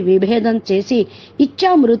మస్తకాన్ని విభేదం చేసి ఇచ్చా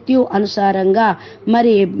మృత్యు అనుసారంగా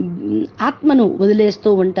మరి ఆత్మను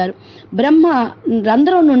వదిలేస్తూ ఉంటారు. బ్రహ్మ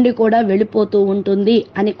రంధ్రం నుండి కూడా వెళ్ళిపోతూ ఉంటుంది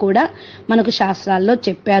అని కూడా మనకు శాస్త్రాల్లో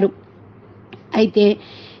చెప్పారు. అయితే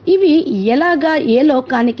ఇవి ఎలాగా ఏ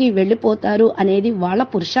లోకానికి వెళ్ళిపోతారు అనేది వాళ్ళ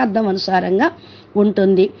పురుషార్థం అనుసారంగా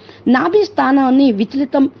ఉంటుంది. నాభి స్థానాన్ని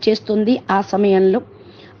విచలితం చేస్తుంది ఆ సమయంలో.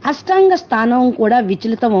 అష్టాంగ స్థానం కూడా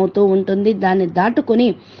విచలితం అవుతూ ఉంటుంది. దాన్ని దాటుకొని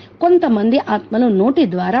కొంతమంది ఆత్మలు నోటి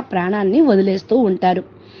ద్వారా ప్రాణాన్ని వదిలేస్తూ ఉంటారు.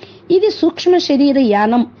 ఇది సూక్ష్మ శరీర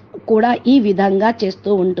యానం కూడా ఈ విధంగా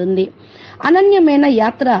చేస్తూ ఉంటుంది. అనన్యమైన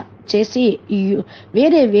యాత్ర చేసి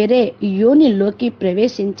వేరే వేరే యోనిలోకి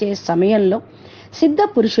ప్రవేశించే సమయంలో సిద్ధ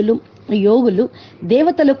పురుషులు, యోగులు,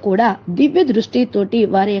 దేవతలు కూడా దివ్య దృష్టితోటి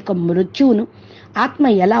వారి యొక్క మృత్యువును ఆత్మ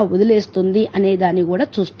ఎలా వదిలేస్తుంది అనే దాన్ని కూడా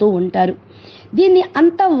చూస్తూ ఉంటారు. దీన్ని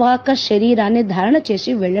అంతవాక శరీరాన్ని ధారణ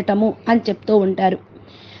చేసి వెళ్ళటము అని చెప్తూ ఉంటారు.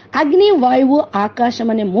 అగ్ని, వాయువు, ఆకాశం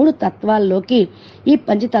అనే 3 తత్వాల్లోకి ఈ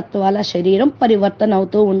పంచతత్వాల శరీరం పరివర్తన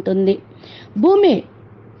అవుతూ ఉంటుంది. భూమి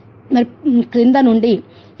క్రింద నుండి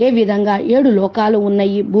ఏ విధంగా 7 లోకాలు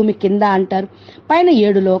ఉన్నాయి, భూమి కింద అంటారు, పైన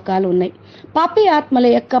 7 లోకాలు ఉన్నాయి. పాపి ఆత్మల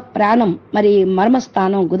యొక్క ప్రాణం మరి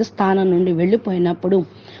మర్మస్థానం, గుదస్థానం నుండి వెళ్ళిపోయినప్పుడు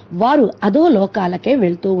వారు అదో లోకాలకే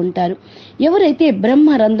వెళ్తూ ఉంటారు. ఎవరైతే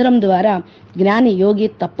బ్రహ్మరంధ్రం ద్వారా జ్ఞాని, యోగి,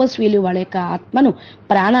 తపస్వీలు వాళ్ళ యొక్క ఆత్మను,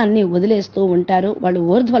 ప్రాణాన్ని వదిలేస్తూ ఉంటారు, వాళ్ళు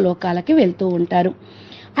ఊర్ధ్వ లోకాలకి వెళ్తూ ఉంటారు.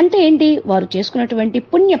 అంటే ఏంటి? వారు చేసుకున్నటువంటి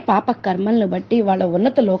పుణ్య పాప కర్మలను బట్టి వాళ్ళ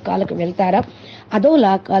ఉన్నత లోకాలకు వెళ్తారా, అదో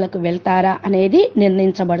లోకాలకు వెళ్తారా అనేది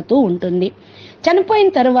నిర్ణయించబడుతూ ఉంటుంది. చనిపోయిన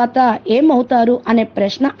తర్వాత ఏమవుతారు అనే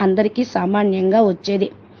ప్రశ్న అందరికీ సామాన్యంగా వచ్చేది.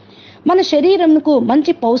 మన శరీరంకు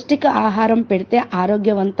మంచి పౌష్టిక ఆహారం పెడితే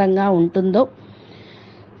ఆరోగ్యవంతంగా ఉంటుందో,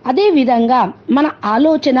 అదే విధంగా మన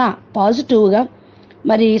ఆలోచన పాజిటివ్గా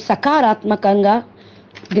మరి సకారాత్మకంగా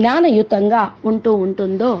జ్ఞానయుతంగా ఉంటూ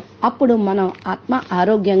ఉంటుందో అప్పుడు మనం ఆత్మ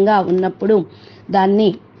ఆరోగ్యంగా ఉన్నప్పుడు దాన్ని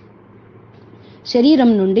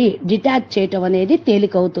శరీరం నుండి డిటాచ్ చేయటం అనేది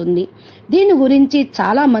తేలికవుతుంది. దీని గురించి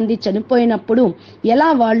చాలా మంది చనిపోయినప్పుడు ఎలా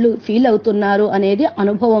వాళ్ళు ఫీల్ అవుతున్నారు అనేది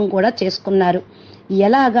అనుభవం కూడా చేసుకున్నారు.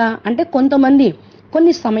 ఎలాగా అంటే కొంతమంది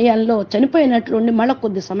కొన్ని సమయాల్లో చనిపోయినట్లుండి మళ్ళీ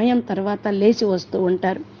కొద్ది సమయం తర్వాత లేచి వస్తూ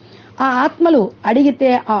ఉంటారు. ఆ ఆత్మలు అడిగితే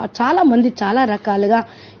చాలా మంది చాలా రకాలుగా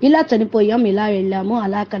ఇలా చనిపోయాం, ఇలా వెళ్ళాము,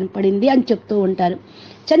 అలా కనపడింది అని చెప్తూ ఉంటారు.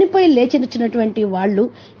 చనిపోయి లేచినటువంటి వాళ్ళు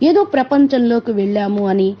ఏదో ప్రపంచంలోకి వెళ్ళాము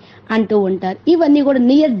అని అంటూ ఉంటారు. ఇవన్నీ కూడా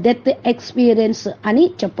నియర్ డెత్ ఎక్స్పీరియన్స్ అని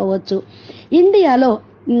చెప్పవచ్చు. ఇండియాలో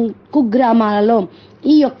కుగ్రామాలలో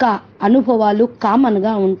ఈ యొక్క అనుభవాలు కామన్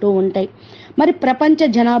గా ఉంటూ ఉంటాయి. మరి ప్రపంచ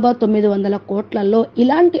జనాభా 900 కోట్లలో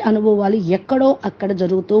ఇలాంటి అనుభవాలు ఎక్కడో అక్కడ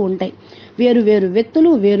జరుగుతూ ఉంటాయి. వేరు వేరు వ్యక్తులు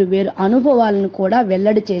వేరు వేరు అనుభవాలను కూడా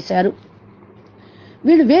వెల్లడి చేశారు.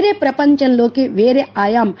 వీళ్ళు వేరే ప్రపంచంలోకి, వేరే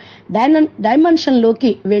ఆయాం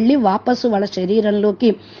డైమెన్షన్లోకి వెళ్ళి వాపసు వాళ్ళ శరీరంలోకి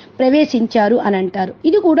ప్రవేశించారు అని అంటారు.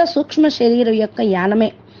 ఇది కూడా సూక్ష్మ శరీరం యొక్క యానమే.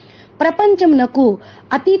 ప్రపంచమునకు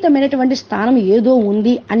అతీతమైనటువంటి స్థానం ఏదో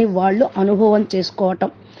ఉంది అని వాళ్ళు అనుభవం చేసుకోవటం.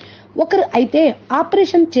 ఒకరు అయితే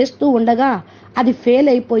ఆపరేషన్ చేస్తూ ఉండగా అది ఫెయిల్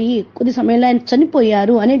అయిపోయి కొద్ది సమయంలో ఆయన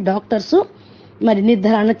చనిపోయారు అని డాక్టర్స్ మరి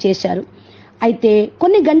నిర్ధారణ చేశారు. అయితే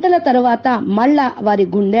కొన్ని గంటల తర్వాత మళ్ళా వారి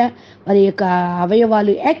గుండె, వారి యొక్క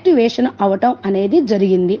అవయవాలు యాక్టివేషన్ అవటం అనేది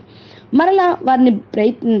జరిగింది. మరలా వారిని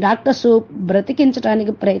డాక్టర్స్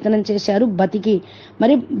బ్రతికించడానికి ప్రయత్నం చేశారు. బతికి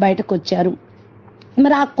మరి బయటకు వచ్చారు.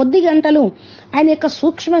 మరి ఆ కొద్ది గంటలు ఆయన యొక్క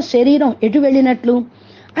సూక్ష్మ శరీరం ఎటు వెళ్ళినట్లు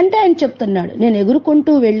అంటే ఆయన చెప్తున్నాడు, నేను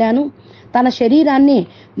ఎగురుకుంటూ వెళ్ళాను, తన శరీరాన్ని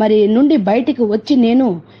మరి నుండి బయటికి వచ్చి నేను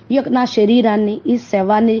ఈ యొక్క నా శరీరాన్ని, ఈ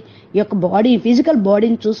శవాన్ని, ఈ యొక్క బాడీ, ఫిజికల్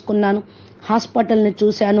బాడీని చూసుకున్నాను, హాస్పిటల్ని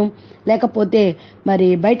చూశాను, లేకపోతే మరి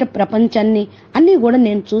బయట ప్రపంచాన్ని అన్నీ కూడా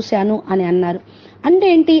నేను చూశాను అని అన్నారు. అంటే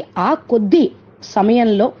ఏంటి, ఆ కొద్ది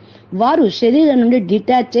సమయంలో వారు శరీరం నుండి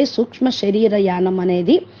డిటాచ్ అయి సూక్ష్మ శరీర యానం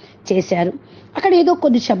అనేది చేశారు. అక్కడ ఏదో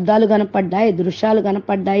కొద్ది శబ్దాలు కనపడ్డాయి, దృశ్యాలు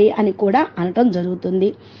కనపడ్డాయి అని కూడా అనటం జరుగుతుంది.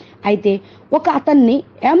 అయితే ఒక అతన్ని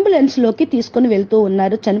అంబులెన్స్లోకి తీసుకొని వెళ్తూ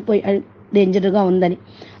ఉన్నారు, చనిపోయి డేంజర్గా ఉందని.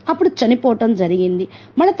 అప్పుడు చనిపోవటం జరిగింది.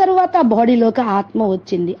 మన తర్వాత బాడీలోకి ఆత్మ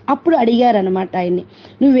వచ్చింది. అప్పుడు అడిగారనమాట ఆయన్ని,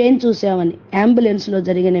 నువ్వేం చూసావని. అంబులెన్స్లో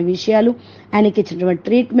జరిగిన విషయాలు, ఆయనకి ఇచ్చినటువంటి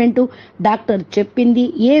ట్రీట్మెంటు, డాక్టర్ చెప్పింది,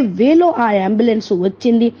 ఏ వేలో ఆ అంబులెన్స్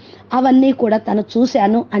వచ్చింది, అవన్నీ కూడా తను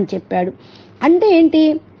చూశాను అని చెప్పాడు. అంటే ఏంటి,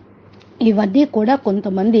 ఇవన్నీ కూడా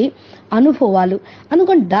కొంతమంది అనుభవాలు.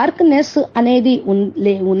 అనుకోండి, డార్క్నెస్ అనేది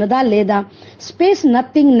ఉన్నదా లేదా, స్పేస్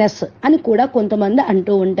నథింగ్నెస్ అని కూడా కొంతమంది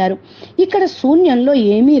అంటూ ఉంటారు. ఇక్కడ శూన్యంలో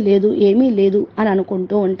ఏమీ లేదు, ఏమీ లేదు అని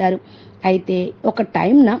అనుకుంటూ ఉంటారు. అయితే ఒక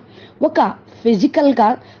టైంన ఒక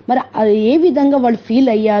ఫిజికల్గా మరి ఏ విధంగా వాళ్ళు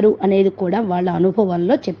ఫీల్ అయ్యారు అనేది కూడా వాళ్ళ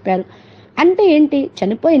అనుభవంలో చెప్పారు. అంటే ఏంటి,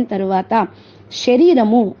 చనిపోయిన తర్వాత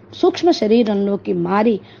శరీరము సూక్ష్మ శరీరంలోకి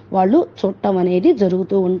మారి వాళ్ళు చూడటం అనేది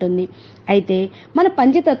జరుగుతూ ఉంటుంది. అయితే మన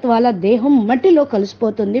పంచతత్వాల దేహం మట్టిలో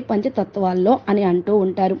కలిసిపోతుంది పంచతత్వాల్లో అని అంటూ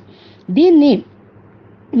ఉంటారు. దీన్ని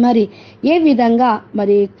మరి ఏ విధంగా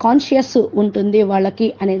మరి కాన్షియస్ ఉంటుంది వాళ్ళకి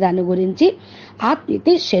అనే దాని గురించి,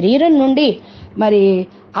 ఆత్మ శరీరం నుండి మరి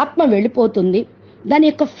ఆత్మ వెళ్ళిపోతుంది. దాని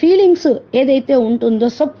యొక్క ఫీలింగ్స్ ఏదైతే ఉంటుందో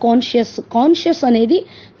సబ్ కాన్షియస్ అనేది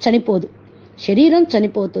చనిపోదు, శరీరం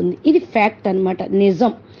చనిపోతుంది. ఇది ఫ్యాక్ట్ అన్నమాట,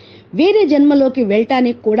 నిజం. వేరే జన్మలోకి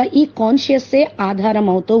వెళ్ళటానికి కూడా ఈ కాన్షియస్సే ఆధారం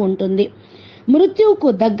అవుతూ ఉంటుంది. మృత్యువుకు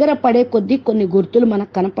దగ్గర పడే కొద్దీ కొన్ని గుర్తులు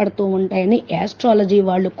మనకు కనపడుతూ ఉంటాయని యాస్ట్రాలజీ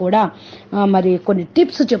వాళ్ళు కూడా మరి కొన్ని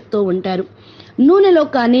టిప్స్ చెప్తూ ఉంటారు. నూనెలో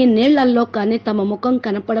కానీ నీళ్లల్లో కానీ తమ ముఖం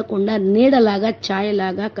కనపడకుండా నీడలాగా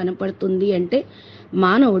ఛాయలాగా కనపడుతుంది అంటే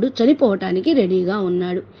మానవుడు చనిపోవటానికి రెడీగా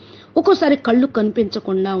ఉన్నాడు. ఒక్కోసారి కళ్ళు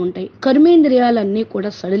కనిపించకుండా ఉంటాయి, కర్మేంద్రియాలన్నీ కూడా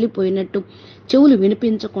సడలిపోయినట్టు, చెవులు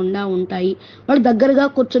వినిపించకుండా ఉంటాయి. వాళ్ళు దగ్గరగా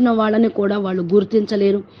కూర్చున్న వాళ్ళని కూడా వాళ్ళు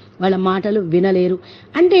గుర్తించలేరు, వాళ్ళ మాటలు వినలేరు.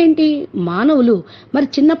 అంటే ఏంటి, మానవులు మరి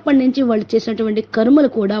చిన్నప్పటి నుంచి వాళ్ళు చేసినటువంటి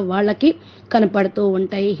కర్మలు కూడా వాళ్ళకి కనపడుతూ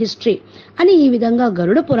ఉంటాయి, హిస్టరీ అని ఈ విధంగా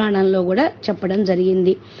గరుడ పురాణంలో కూడా చెప్పడం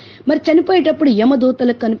జరిగింది. మరి చనిపోయేటప్పుడు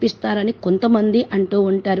యమదూతలు కనిపిస్తారని కొంతమంది అంటూ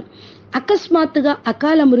ఉంటారు. అకస్మాత్తుగా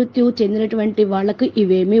అకాల మృత్యువు చెందినటువంటి వాళ్ళకు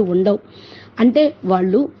ఇవేమీ ఉండవు. అంటే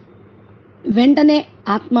వాళ్ళు వెంటనే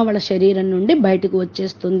ఆత్మ వాళ్ళ శరీరం నుండి బయటకు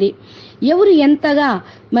వచ్చేస్తుంది. ఎవరు ఎంతగా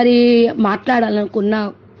మరి మాట్లాడాలనుకున్నా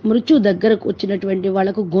మృత్యు దగ్గరకు వచ్చినటువంటి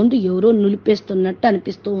వాళ్ళకు గొంతు ఎవరో నులిపేస్తున్నట్టు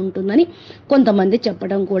అనిపిస్తూ ఉంటుందని కొంతమంది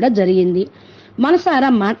చెప్పడం కూడా జరిగింది. మనసారా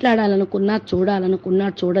మాట్లాడాలనుకున్నా, చూడాలనుకున్నా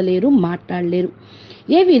చూడలేరు, మాట్లాడలేరు.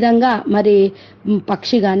 ఏ విధంగా మరి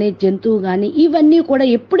పక్షి కానీ జంతువు కానీ ఇవన్నీ కూడా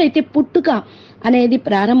ఎప్పుడైతే పుట్టుక అనేది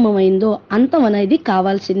ప్రారంభమైందో అంతం అనేది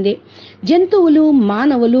కావాల్సిందే. జంతువులు,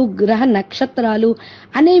 మానవులు, గ్రహ నక్షత్రాలు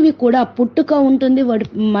అనేవి కూడా పుట్టుక ఉంటుంది, వాడు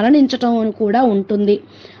మరణించటం అని కూడా ఉంటుంది.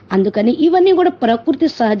 అందుకని ఇవన్నీ కూడా ప్రకృతి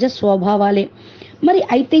సహజ స్వభావాలే. మరి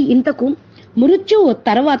అయితే ఇంతకు మృత్యువు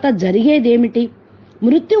తర్వాత జరిగేదేమిటి?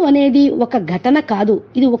 మృత్యు అనేది ఒక ఘటన కాదు,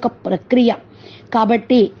 ఇది ఒక ప్రక్రియ.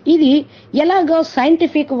 కాబట్టి ఇది ఎలాగో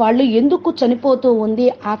సైంటిఫిక్ వాళ్ళు ఎందుకు చనిపోతూ ఉంది,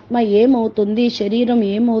 ఆత్మ ఏమవుతుంది, శరీరం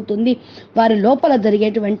ఏమవుతుంది, వారి లోపల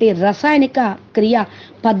జరిగేటువంటి రసాయనిక క్రియ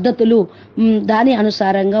పద్ధతులు దాని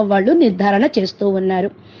అనుసారంగా వాళ్ళు నిర్ధారణ చేస్తూ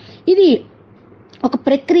ఉన్నారు. ఇది ఒక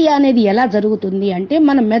ప్రక్రియ అనేది ఎలా జరుగుతుంది అంటే,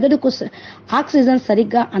 మన మెదడుకు ఆక్సిజన్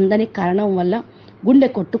సరిగ్గా అందని కారణం వల్ల గుండె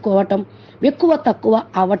కొట్టుకోవటం, ఎక్కువ తక్కువ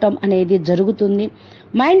అవటం అనేది జరుగుతుంది.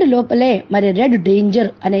 మైండ్ లోపలే మరి రెడ్ డేంజర్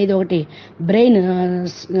అనేది ఒకటి బ్రెయిన్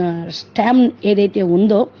స్టామ్ ఏదైతే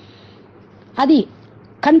ఉందో అది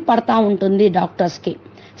కనపడతా ఉంటుంది డాక్టర్స్కి.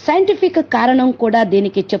 సైంటిఫిక్ కారణం కూడా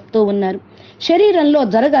దీనికి చెప్తూ ఉన్నారు. శరీరంలో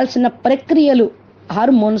జరగాల్సిన ప్రక్రియలు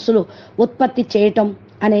హార్మోన్స్లు ఉత్పత్తి చేయటం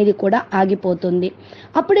అనేది కూడా ఆగిపోతుంది.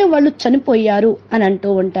 అప్పుడే వాళ్ళు చనిపోయారు అని అంటూ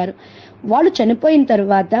ఉంటారు. వాళ్ళు చనిపోయిన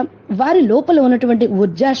తర్వాత వారి లోపల ఉన్నటువంటి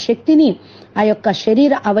ఊర్జా శక్తిని ఆ యొక్క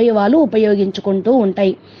శరీర అవయవాలు ఉపయోగించుకుంటూ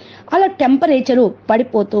ఉంటాయి. అలా టెంపరేచరు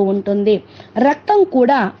పడిపోతూ ఉంటుంది. రక్తం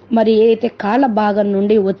కూడా మరి ఏదైతే కాళ్ళ భాగం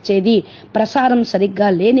నుండి వచ్చేది ప్రసారం సరిగ్గా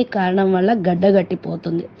లేని కారణం వల్ల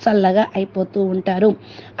గడ్డగట్టిపోతుంది, చల్లగా అయిపోతూ ఉంటారు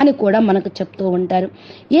అని కూడా మనకు చెప్తూ ఉంటారు.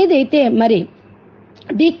 ఏదైతే మరి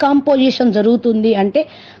డీకాంపోజిషన్ జరుగుతుంది అంటే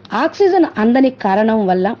ఆక్సిజన్ అందని కారణం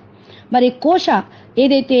వల్ల మరి కోశ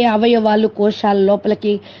ఏదైతే అవయవాలు కోశాల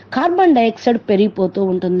లోపలికి కార్బన్ డైఆక్సైడ్ పెరిగిపోతూ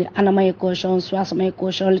ఉంటుంది. అన్నమయ కోశం, శ్వాసమయ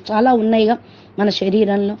కోశాలు చాలా ఉన్నాయిగా మన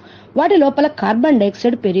శరీరంలో. వాటి లోపల కార్బన్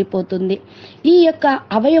డైఆక్సైడ్ పెరిగిపోతుంది. ఈ యొక్క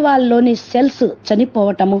అవయవాల్లోని సెల్స్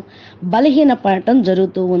చనిపోవటము, బలహీనపడటం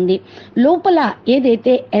జరుగుతూ ఉంది. లోపల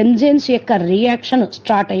ఏదైతే ఎంజైమ్స్ యొక్క రియాక్షన్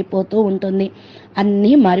స్టార్ట్ అయిపోతూ ఉంటుంది. అన్నీ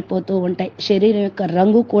మారిపోతూ ఉంటాయి. శరీరం యొక్క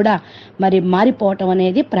రంగు కూడా మరి మారిపోవటం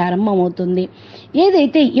అనేది ప్రారంభమవుతుంది.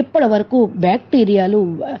 ఏదైతే ఇప్పటి వరకు బ్యాక్టీరియాలు,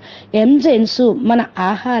 ఎంజైమ్స్ మన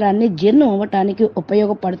ఆహారాన్ని జీర్ణం అవ్వటానికి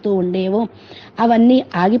ఉపయోగపడుతూ ఉండేవో అవన్నీ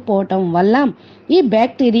ఆగిపోవటం వల్ల ఈ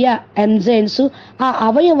బ్యాక్టీరియా, ఎంజైమ్స్ ఆ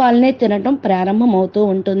అవయవాలనే తినటం ప్రారంభమవుతూ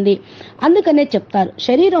ఉంటుంది. అందుకనే చెప్తారు,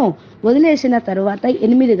 శరీరం వదిలేసిన తర్వాత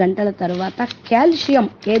 8 గంటల తర్వాత కాల్షియం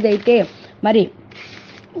ఏదైతే మరి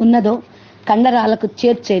ఉన్నదో కండరాలకు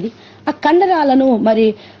చేర్చేది, ఆ కండరాలను మరి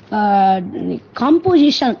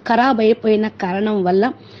కాంపోజిషన్ ఖరాబ్ అయిపోయిన కారణం వల్ల,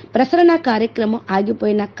 ప్రసరణ కార్యక్రమం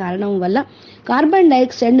ఆగిపోయిన కారణం వల్ల, కార్బన్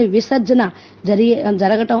డైఆక్సైడ్ విసర్జన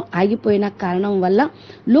జరగటం ఆగిపోయిన కారణం వల్ల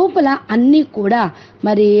లోపల అన్నీ కూడా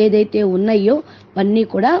మరి ఏదైతే ఉన్నాయో అన్నీ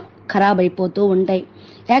కూడా ఖరాబ్ అయిపోతూ ఉంటాయి.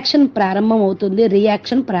 యాక్షన్ ప్రారంభం అవుతుంది,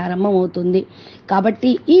 రియాక్షన్ ప్రారంభం అవుతుంది.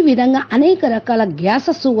 కాబట్టి ఈ విధంగా అనేక రకాల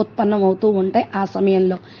గ్యాసెస్ ఉత్పన్నం అవుతూ ఉంటాయి ఆ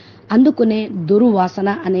సమయంలో. అందుకునే దుర్వాసన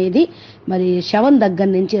అనేది మరి శవం దగ్గర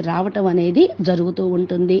నుంచి రావటం అనేది జరుగుతూ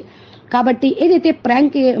ఉంటుంది. కాబట్టి ఏదైతే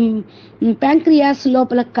ప్యాంక్రియాస్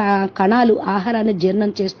లోపల కణాలు ఆహారాన్ని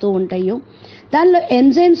జీర్ణం చేస్తూ ఉంటాయో దానిలో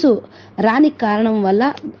ఎంజైమ్స్ రాని కారణం వల్ల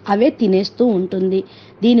అవే తినేస్తూ ఉంటుంది.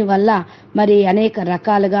 దీనివల్ల మరి అనేక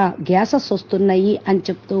రకాలుగా గ్యాసెస్ వస్తున్నాయి అని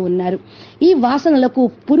చెప్తూ ఉన్నారు. ఈ వాసనలకు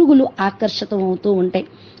పురుగులు ఆకర్షితం అవుతూ ఉంటాయి.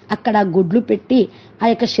 అక్కడ గుడ్లు పెట్టి ఆ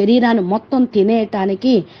యొక్క శరీరాన్ని మొత్తం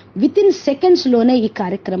తినేయటానికి వితిన్ సెకండ్స్లోనే ఈ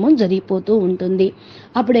కార్యక్రమం జరిగిపోతూ ఉంటుంది.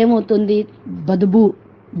 అప్పుడేమవుతుంది, బదుబు,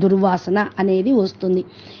 దుర్వాసన అనేది వస్తుంది.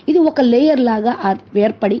 ఇది ఒక లేయర్ లాగా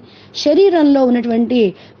ఏర్పడి శరీరంలో ఉన్నటువంటి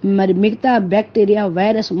మరి మిగతా బ్యాక్టీరియా,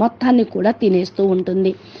 వైరస్ మొత్తాన్ని కూడా తినేస్తూ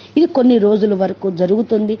ఉంటుంది. ఇది కొన్ని రోజుల వరకు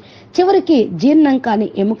జరుగుతుంది. చివరికి జీర్ణం కాని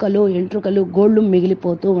ఎముకలు, ఎంట్రుకలు, గోళ్ళు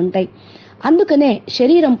మిగిలిపోతూ ఉంటాయి. అందుకనే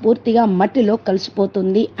శరీరం పూర్తిగా మట్టిలో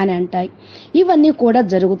కలిసిపోతుంది అని అంటాయి. ఇవన్నీ కూడా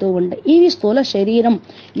జరుగుతూ ఉంటాయి. ఇవి స్థూల శరీరం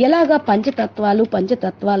ఎలాగా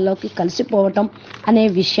పంచతత్వాల్లోకి కలిసిపోవటం అనే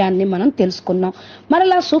విషయాన్ని మనం తెలుసుకున్నాం.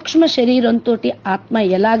 మరలా సూక్ష్మ శరీరంతో ఆత్మ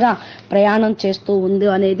ఎలాగా ప్రయాణం చేస్తూ ఉంది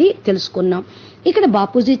అనేది తెలుసుకున్నాం. ఇక్కడ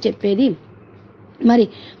బాపూజీ చెప్పేది మరి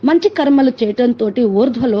మంచి కర్మలు చేయటంతో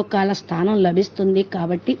ఊర్ధ్వలోకాల స్థానం లభిస్తుంది.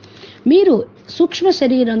 కాబట్టి మీరు సూక్ష్మ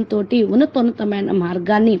శరీరంతో ఉన్నతోన్నతమైన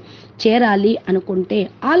మార్గాన్ని చేరాలి అనుకుంటే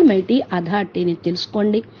ఆల్మైటీ అథారిటీని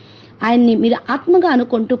తెలుసుకోండి. ఆయన్ని మీరు ఆత్మగా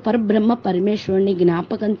అనుకుంటూ పరబ్రహ్మ పరమేశ్వరుని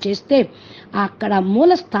జ్ఞాపకం చేస్తే అక్కడ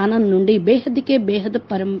మూల స్థానం నుండి బేహద్కే బేహద్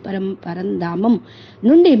పరంధామం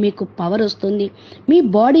నుండి మీకు పవర్ వస్తుంది. మీ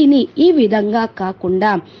బాడీని ఈ విధంగా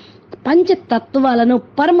కాకుండా పంచతత్వాలను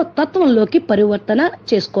పరమతత్వంలోకి పరివర్తన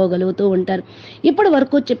చేసుకోగలుగుతూ ఉంటారు. ఇప్పటి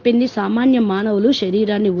వరకు చెప్పింది సామాన్య మానవులు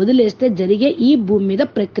శరీరాన్ని వదిలేస్తే జరిగే ఈ భూమి మీద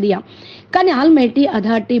ప్రక్రియ. కానీ ఆల్మైటీ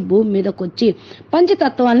అథారిటీ భూమి మీదకి వచ్చి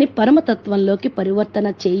పంచతత్వాన్ని పరమతత్వంలోకి పరివర్తన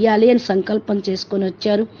చేయాలి అని సంకల్పం చేసుకొని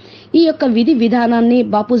వచ్చారు. ఈ యొక్క విధి విధానాన్ని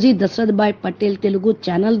బాపూజీ దశరథ్ భాయ్ పటేల్ తెలుగు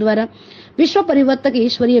ఛానల్ ద్వారా, విశ్వ పరివర్తక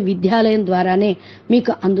ఈశ్వరీయ విద్యాలయం ద్వారానే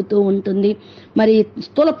మీకు అందుతూ ఉంటుంది. మరి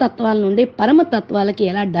స్థూల తత్వాల నుండి పరమతత్వాలకి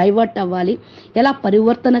ఎలా డైవర్ట్ అవ్వాలి, ఎలా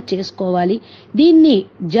పరివర్తన చేసుకోవాలి, దీన్ని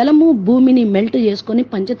జలము భూమిని మెల్ట్ చేసుకొని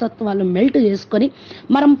పంచతత్వాలు మెల్ట్ చేసుకొని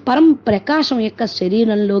మనం పరం ప్రకాశం యొక్క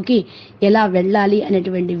శరీరంలోకి ఎలా వెళ్ళాలి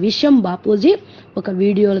అనేటువంటి విషయం బాపూజీ ఒక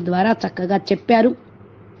వీడియోల ద్వారా చక్కగా చెప్పారు.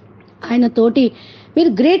 ఆయన తోటి మీరు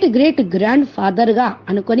గ్రేట్ గ్రాండ్ ఫాదర్గా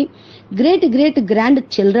అనుకొని గ్రేట్ గ్రాండ్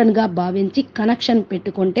చిల్డ్రన్గా భావించి కనెక్షన్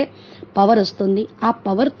పెట్టుకుంటే పవర్ వస్తుంది. ఆ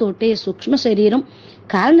పవర్ తోటే సూక్ష్మ శరీరం,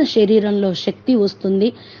 కారణ శరీరంలో శక్తి వస్తుంది.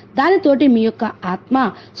 దానితోటి మీ యొక్క ఆత్మ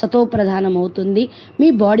సతోప్రధానం అవుతుంది. మీ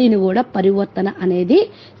బాడీని కూడా పరివర్తన అనేది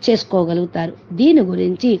చేసుకోగలుగుతారు. దీని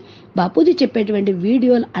గురించి బాపూజీ చెప్పేటువంటి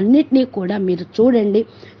వీడియోలు అన్నిటినీ కూడా మీరు చూడండి,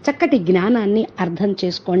 చక్కటి జ్ఞానాన్ని అర్థం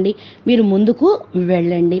చేసుకోండి, మీరు ముందుకు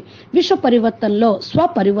వెళ్ళండి. విశ్వ పరివర్తనలో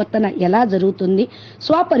స్వపరివర్తన ఎలా జరుగుతుంది,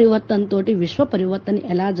 స్వపరివర్తనతోటి విశ్వ పరివర్తన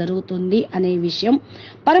ఎలా జరుగుతుంది అనే విషయం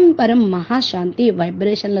పరం మహాశాంతి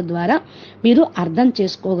వైబ్రేషన్ల ద్వారా మీరు అర్థం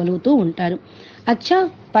చేసుకోగలుగుతూ ఉంటారు. అచ్చా,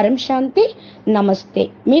 పరం శాంతి, నమస్తే.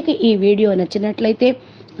 మీకు ఈ వీడియో నచ్చినట్లయితే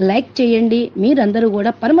లైక్ చేయండి. మీరందరూ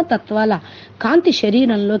కూడా పరమతత్వాల కాంతి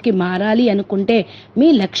శరీరంలోకి మారాలి అనుకుంటే మీ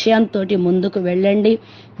లక్ష్యంతో ముందుకు వెళ్ళండి.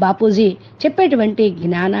 బాపూజీ చెప్పేటువంటి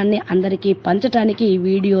జ్ఞానాన్ని అందరికీ పంచడానికి ఈ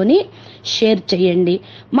వీడియోని షేర్ చేయండి.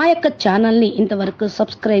 మా యొక్క ఛానల్ని ఇంతవరకు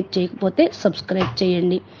సబ్స్క్రైబ్ చేయకపోతే సబ్స్క్రైబ్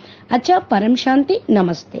చేయండి. అచ్చా, పరం శాంతి,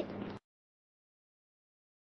 నమస్తే.